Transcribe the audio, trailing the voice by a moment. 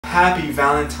happy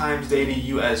Valentine's Day to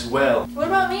you as well. What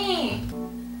about me?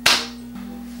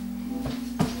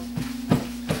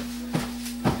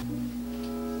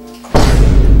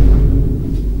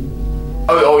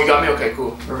 Oh, you got me? Okay,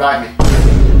 cool. Revive me.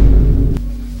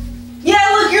 Yeah,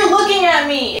 look, you're looking at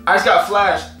me. I just got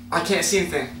flashed. I can't see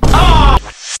anything. Oh!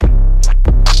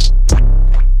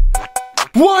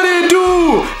 What it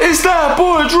do? It's that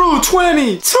boy Drew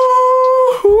 22.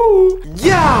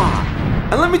 Yeah.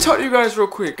 And let me talk to you guys real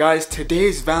quick. Guys,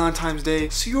 today's Valentine's Day,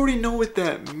 so you already know what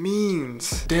that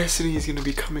means. Destiny is gonna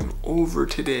be coming over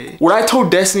today. What I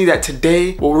told Destiny that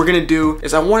today, what we're gonna do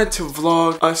is I wanted to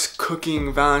vlog us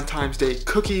cooking Valentine's Day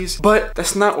cookies, but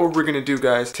that's not what we're gonna do,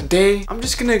 guys. Today, I'm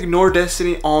just gonna ignore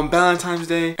Destiny on Valentine's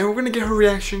Day, and we're gonna get her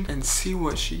reaction and see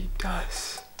what she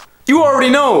does. You already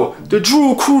know, the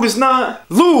Drew crew does not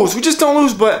lose. We just don't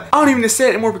lose, but I don't even need to say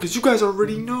it anymore because you guys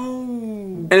already know.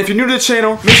 And if you're new to the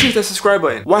channel, make sure you hit that subscribe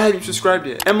button. Why haven't you subscribed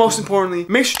yet? And most importantly,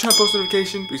 make sure to turn on post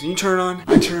notification because when you turn on,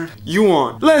 I turn you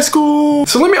on. Let's go!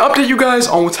 So let me update you guys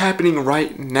on what's happening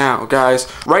right now,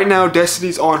 guys. Right now,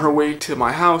 Destiny's on her way to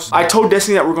my house. I told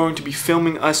Destiny that we're going to be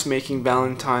filming us making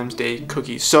Valentine's Day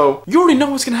cookies. So you already know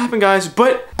what's gonna happen, guys,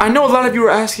 but I know a lot of you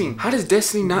are asking, how does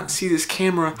Destiny not see this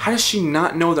camera? How does she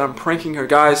not know that I'm pranking her,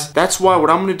 guys? That's why what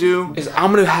I'm gonna do is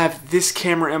I'm gonna have this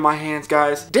camera in my hands,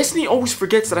 guys. Destiny always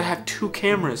forgets that I have two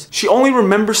cameras. She only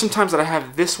remembers sometimes that I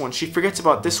have this one. She forgets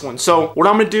about this one. So what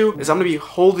I'm gonna do is I'm gonna be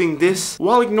holding this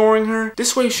while ignoring her.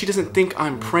 This way she doesn't think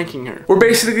I'm pranking her. We're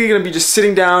basically gonna be just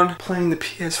sitting down, playing the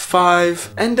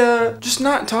PS5, and just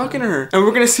not talking to her. And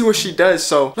we're gonna see what she does.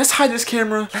 So let's hide this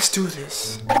camera. Let's do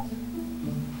this.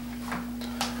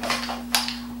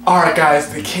 Alright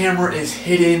guys, the camera is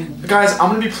hidden. Guys,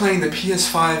 I'm gonna be playing the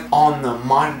PS5 on the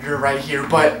monitor right here,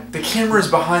 but the camera is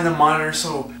behind the monitor,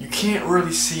 so you can't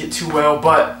really see it too well.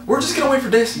 But we're just gonna wait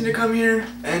for Destiny to come here,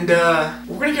 and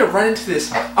we're gonna get right into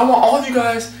this. I want all of you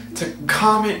guys to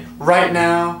comment right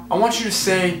now. I want you to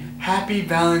say, Happy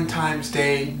Valentine's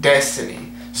Day, Destiny.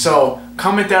 So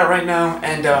comment that right now,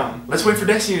 and let's wait for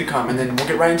Destiny to come, and then we'll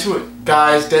get right into it.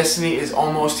 Guys, Destiny is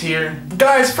almost here.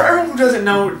 Guys, for everyone who doesn't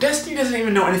know, Destiny doesn't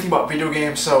even know anything about video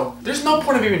games, so there's no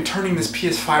point of even turning this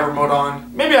PS5 remote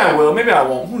on. Maybe I will, maybe I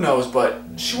won't, who knows, but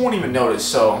she won't even notice,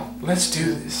 so let's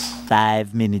do this.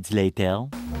 5 minutes later.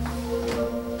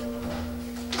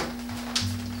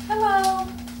 Hello.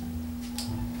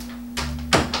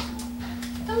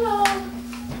 Hello.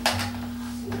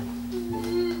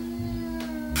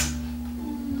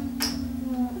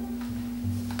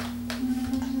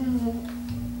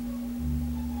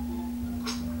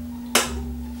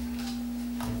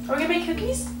 Are we gonna make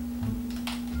cookies?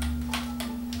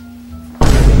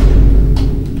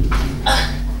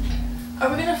 Are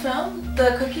we gonna film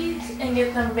the cookies and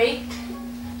get them baked?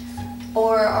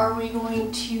 Or are we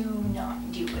going to not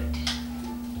do it?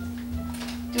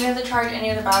 Do we have to charge any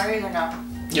of the batteries or no?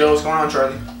 Yo, what's going on,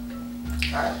 Charlie?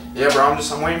 Alright. Yeah, bro,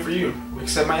 I'm waiting for you.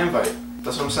 Accept my invite.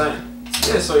 That's what I'm saying.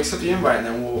 Yeah, so accept the invite, and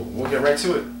then we'll get right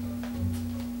to it.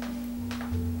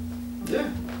 Yeah.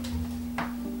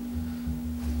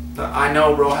 I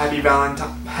know, bro. Happy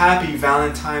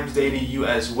Valentine's Day to you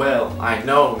as well. I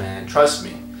know, man. Trust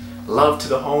me. Love to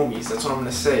the homies. That's what I'm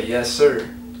gonna say. Yes, sir.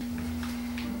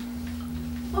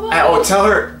 And, oh,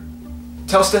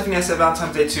 tell Stephanie I said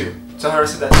Valentine's Day too. Tell her I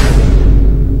said that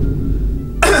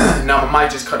too. No, my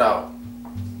mic just cut out.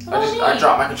 I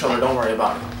dropped my controller. Don't worry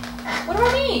about it. What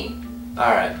about me?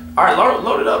 All right,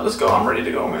 load it up. Let's go. I'm ready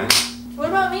to go, man. What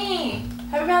about me?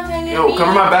 Happy Valentine's Day. Yo,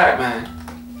 cover my back, man.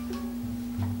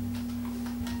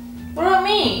 What about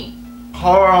me?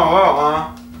 Hold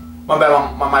on, my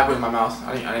bad, my mic was in my mouth.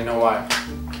 I didn't know why.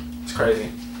 It's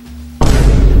crazy.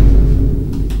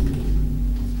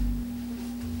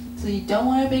 So you don't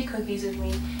want to bake cookies with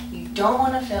me, you don't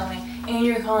want to film me, and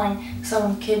you're calling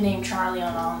some kid named Charlie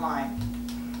on online.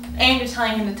 And you're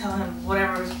telling him to tell him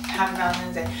whatever Happy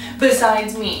Valentine's Day,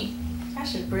 besides me. I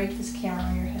should break this camera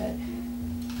on your head.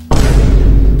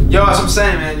 Yo, that's what I'm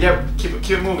saying, man. Yep, keep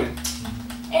it moving.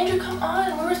 Andrew, come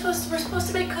on. We're supposed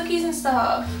to bake cookies and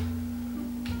stuff.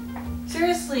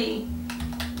 Seriously.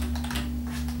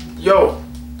 Yo.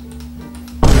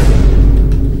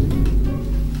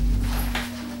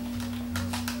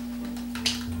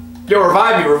 Yo,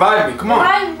 revive me. Come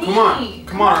on.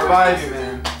 Come on, revive me,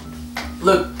 man.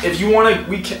 Look, if you wanna,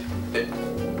 we can.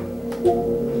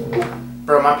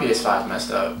 Bro, my PS5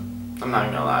 messed up. I'm not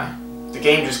even gonna lie. The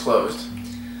game just closed.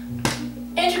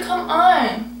 Andrew, come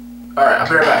on. Alright, I'll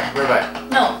be right back.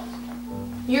 No.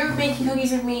 You're baking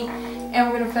cookies with me,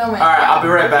 and we're gonna film it. Alright, I'll be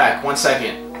right back. 1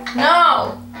 second.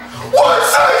 No. 1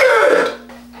 second!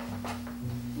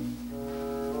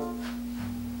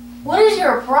 What is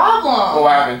your problem?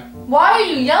 What happened? Why are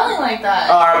you yelling like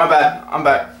that? Oh, alright, my bad. I'm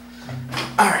back.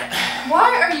 Alright.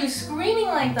 Why are you screaming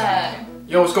like that?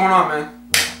 Yo, what's going on, man?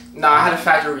 Nah, I had a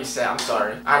factory reset. I'm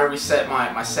sorry. I had to reset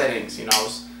my settings. You know,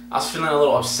 I was feeling a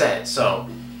little upset, so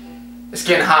it's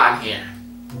getting hot in here.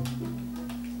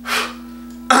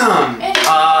 Hey, come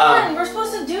on, we're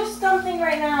supposed to do something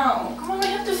right now. Come on, we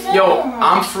have to film. Yo,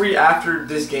 I'm free after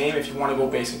this game. If you want to go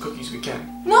bake some cookies, we can.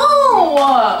 No,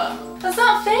 that's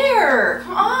not fair.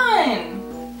 Come on.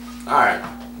 Alright.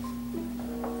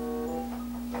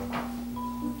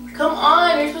 Come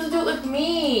on, you're supposed to do it with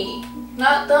me.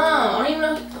 Not them. I don't even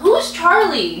know. Who's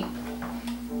Charlie?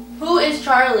 Who is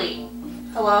Charlie?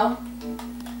 Hello?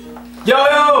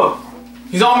 Yo!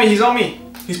 He's on me, he's on me.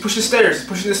 He's pushing the stairs, he's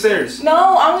pushing the stairs.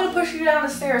 No, I'm gonna push you down the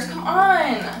stairs. Come on.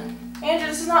 Andrew,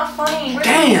 this is not funny.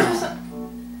 Damn!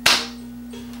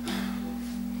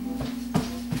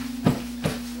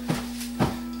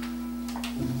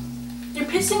 You're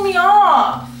pissing me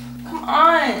off. Come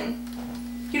on.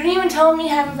 You don't even tell me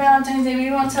Happy Valentine's Day, but you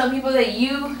don't tell people that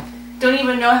you don't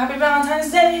even know Happy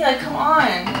Valentine's Day? Like, come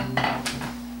on.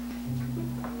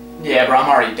 Yeah, bro, I'm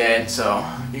already dead, so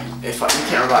if you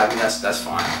can't revive me, that's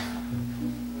fine.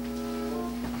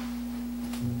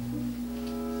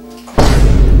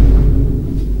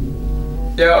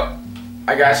 Yo,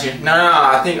 I got you. No,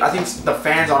 I think the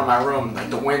fans on in my room, like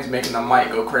the wind's making the mic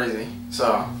go crazy.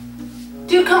 So.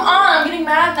 Dude, come on, I'm getting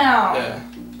mad now. Yeah.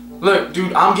 Look,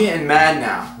 dude, I'm getting mad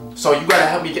now. So you gotta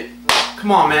help me get.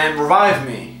 Come on, man, revive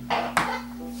me.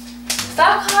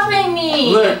 Stop copying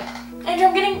me. Look. Andrew,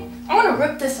 I'm gonna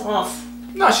rip this off.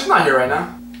 No, she's not here right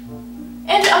now.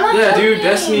 Andrew, I'm not Yeah, joking. dude,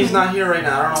 Destiny's not here right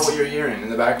now. I don't know what you're hearing in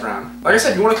the background. Like I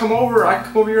said, if you want to come over, I can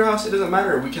come over to your house. It doesn't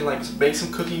matter. We can like bake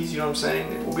some cookies. You know what I'm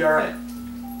saying? We'll be all right.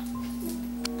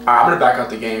 Alright, I'm gonna back out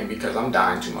the game because I'm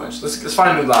dying too much. Let's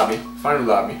find a new lobby. Find a new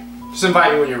lobby. Just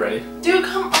invite me when you're ready. Dude,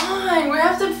 come on. We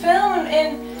have to film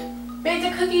and bake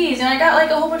the cookies, and I got like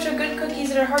a whole bunch of good cookies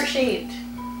that are heart shaped.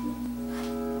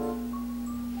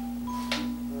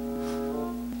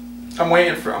 I'm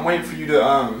waiting for you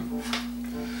to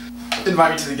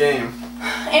invite me to the game.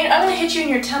 And I'm gonna hit you in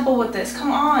your temple with this.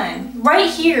 Come on. Right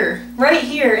here,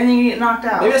 and then you get knocked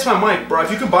out. Maybe that's my mic, bro.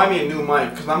 If you could buy me a new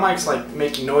mic, because my mic's like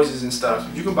making noises and stuff.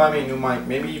 If you can buy me a new mic,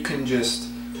 maybe you can just...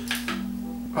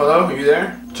 Hello? Are you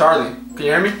there? Charlie, can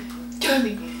you hear me?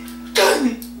 Charlie.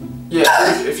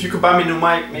 Yeah, if you could buy me a new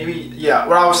mic, maybe... Yeah,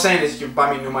 what I was saying is you could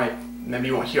buy me a new mic. Maybe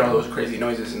you won't hear all those crazy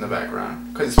noises in the background.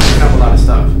 Because it's picking up a lot of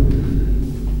stuff.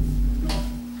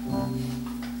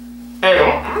 Hey,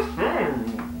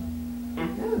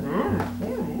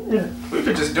 we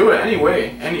could just do it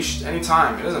anyway, any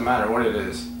time. It doesn't matter what it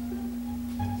is.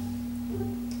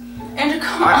 Andrew,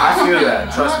 come on. I feel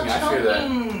that. Trust me, I feel that.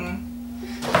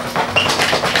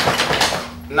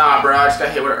 Nah, bro, I just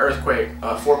got hit with an earthquake,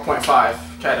 4.5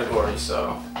 category.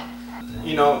 So,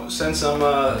 you know, send some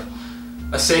a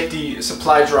safety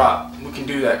supply drop. We can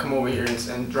do that. Come over here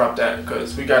and drop that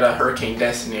because we got a Hurricane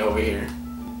Destiny over here.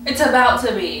 It's about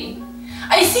to be.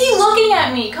 I see you looking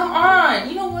at me. Come on.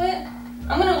 You know what?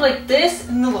 I'm gonna look like this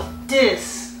and then like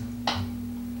this.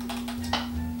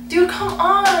 Dude, come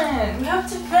on. We have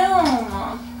to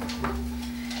film.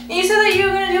 You said that you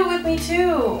were gonna do it with me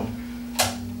too.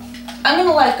 I'm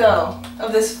gonna let go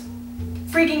of this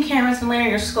freaking camera that's gonna land on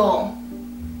your skull.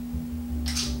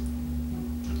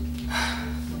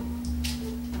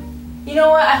 You know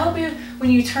what? I hope when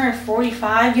you turn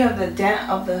 45, you have the dent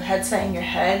of the headset in your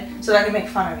head so that I can make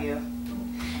fun of you.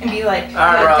 And be like,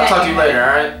 alright, bro, I'll talk to you later,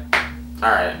 alright?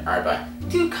 Alright, bye.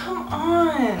 Dude, come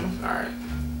on. Alright.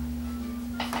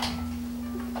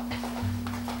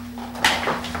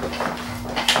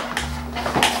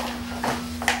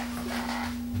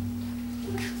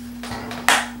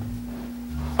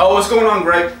 Oh, what's going on,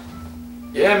 Greg?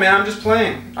 Yeah, man, I'm just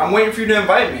playing. I'm waiting for you to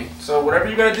invite me. So whatever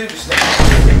you gotta do, just let me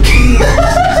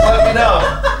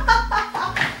know.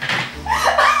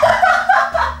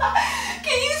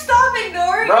 Can you stop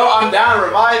ignoring me? Bro, I'm down.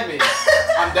 Revive me.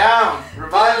 I'm down.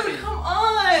 Revive Dude, me. come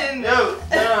on. Yo,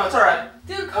 no, it's alright.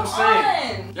 Dude, come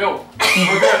saying. on. Yo,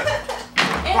 we're good.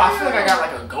 Bro, I feel like I got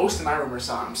like a ghost in my room or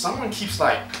something. Someone keeps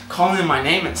like calling my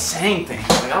name and saying things.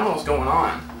 Like I don't know what's going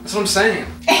on. That's what I'm saying.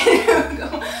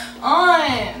 Come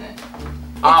on.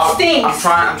 It stinks.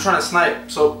 I'm trying to snipe.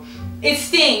 So it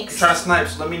stinks. I'm trying to snipe.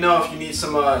 So let me know if you need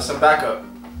some backup.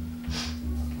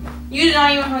 You did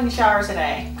not even take a shower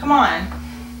today. Come on.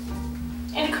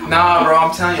 And come Nah, bro.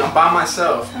 I'm telling you, I'm by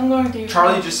myself. I'm going through your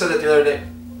Charlie phone. just said that the other day.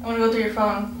 I'm gonna go through your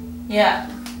phone. Yeah.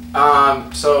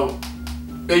 So,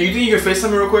 yo, you think you can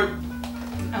FaceTime me real quick?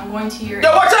 I'm going to your.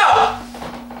 Yo, watch out!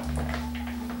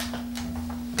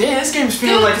 Damn, this game's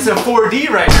feeling like it's in 4D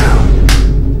right now.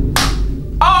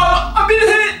 Oh, I'm being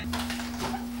hit.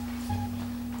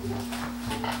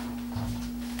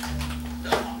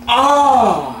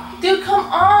 Oh. Dude, come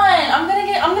on. I'm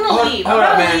gonna leave. Hold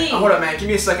up, man. Hold up, man. Give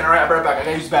me a second. All right, I'll be right back. I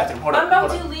gotta use the bathroom. Hold up. I'm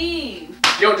about to leave.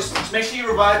 Yo, just make sure you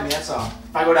revive me. That's all.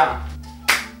 If I go down.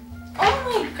 Oh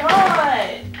my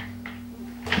god.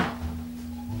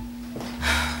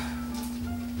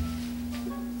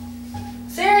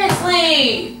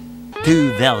 Seriously.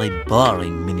 2 very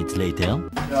boring minutes later.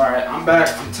 Alright, I'm back.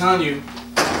 I'm telling you.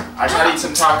 I just gotta eat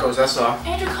some tacos, that's all.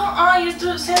 Andrew, come on. You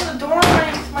just slammed the door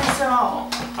on myself.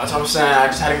 That's what I'm saying. I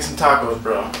just had to get some tacos,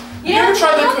 bro. You ever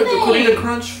tried the nothing. Cordita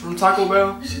Crunch from Taco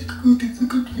Bell?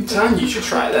 I'm telling you, you should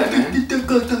try that, man.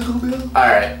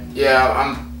 Alright,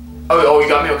 yeah, Oh, you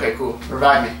got me? Okay, cool.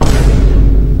 Revive me.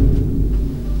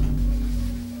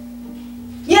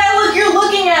 Yeah, look, you're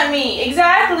looking at me.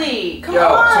 Exactly. Come Yo,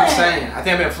 on. that's what I'm saying. I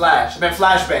think I've been flashed. I've been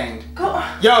flashbanged.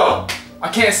 Yo, I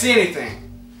can't see anything.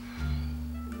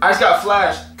 I just got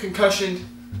flashed, concussioned.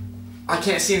 I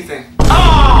can't see anything.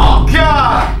 Oh,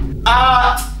 God!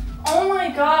 Oh my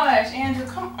gosh, Andrew,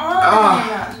 come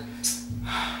on.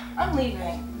 I'm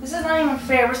leaving. This is not even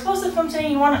fair. We're supposed to film today.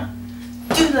 You want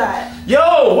to do that.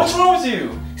 Yo, what's wrong with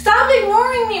you? Stop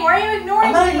ignoring me. Why are you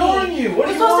ignoring me? I'm not ignoring you. What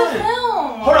do you want? We're supposed to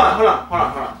film. Hold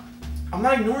on. I'm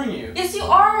not ignoring you. Yes, you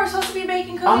are. We're supposed to be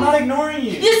baking cookies. I'm not ignoring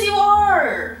you. Yes, you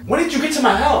are. When did you get to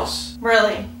my house?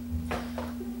 Really?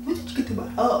 When did you get to my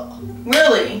house?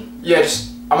 Really? Yeah,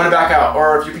 I'm gonna back out.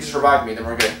 Or if you can just revive me, then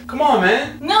we're good. Come on,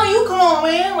 man. No, you come on,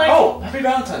 man. Like, oh, happy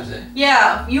Valentine's Day.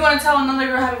 Yeah, you want to tell another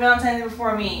girl happy Valentine's Day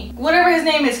before me. Whatever his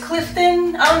name is,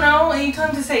 Clifton, I don't know. And you tell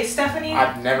him to say Stephanie?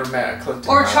 I've never met a Clifton.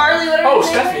 Or Charlie, whatever his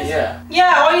name Stephanie, is. yeah.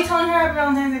 Yeah, why are you telling her happy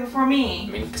Valentine's Day before me?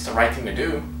 I mean, it's the right thing to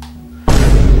do.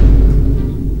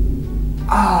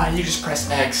 You just press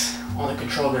X on the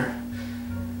controller.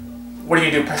 What do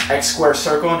you do? Press X square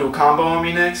circle and do a combo on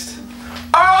me next?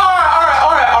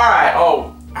 Alright.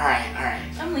 Oh, alright.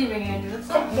 I'm leaving, Andrew. That's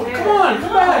not fair. Come on,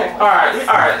 come back. Alright,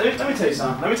 let me tell you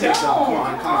something.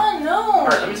 Come on, no.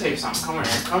 Alright, let me tell you something.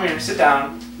 Come here, sit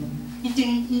down.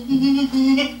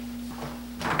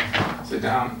 Sit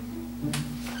down.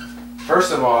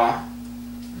 First of all,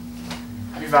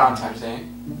 happy Valentine's Day.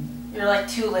 You're like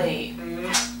too late.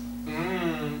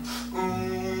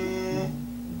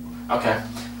 Okay.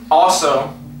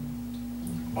 Also,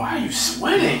 why are you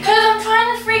sweating? Because I'm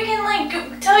trying to freaking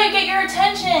get your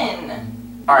attention.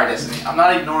 Alright, Destiny, I'm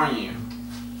not ignoring you.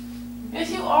 Yes,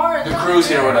 you are. The crew's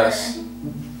here with us.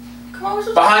 Come on, we're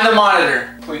supposed Behind the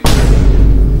monitor, please.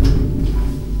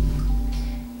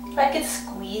 If I could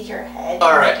squeeze your head All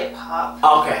and right. make it pop.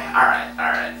 Okay,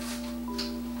 alright.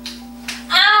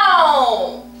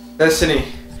 Ow! Destiny,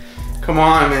 come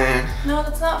on, man. No,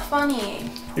 that's not funny.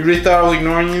 You really thought I was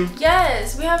ignoring you?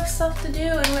 Yes, we have stuff to do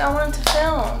and I wanted to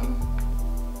film.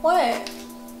 What?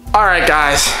 Alright,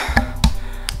 guys,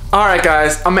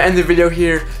 I'm gonna end the video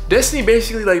here. Destiny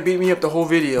basically beat me up the whole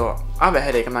video. I have a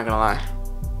headache, I'm not gonna lie.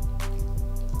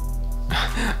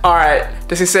 Alright,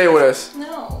 Destiny, say it with us.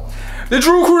 No. The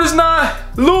Drew crew does not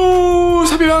lose!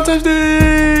 Happy Valentine's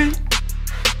Day!